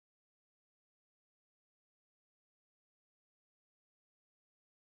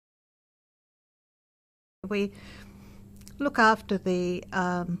We look after the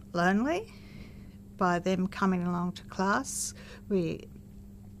lonely by them coming along to class. We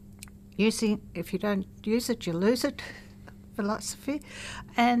using, if you don't use it, you lose it philosophy,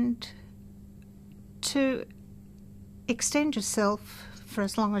 and to extend yourself for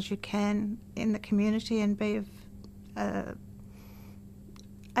as long as you can in the community and be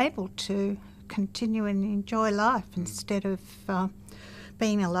able to continue and enjoy life instead of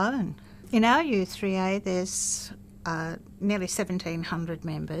being alone. In our U3A there's nearly 1,700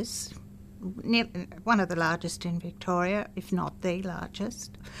 members, one of the largest in Victoria, if not the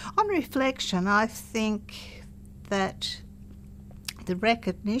largest. On reflection, I think that the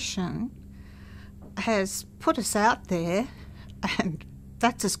recognition has put us out there, and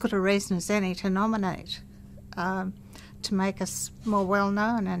that's as good a reason as any to nominate, to make us more well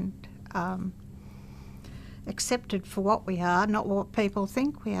known and accepted for what we are, not what people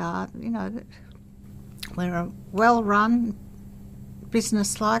think we are. You know, we're a well-run,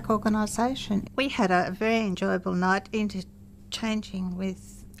 business-like organisation. We had a very enjoyable night interchanging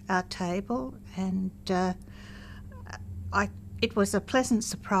with our table, and it was a pleasant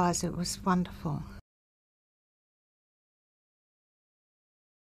surprise. It was wonderful.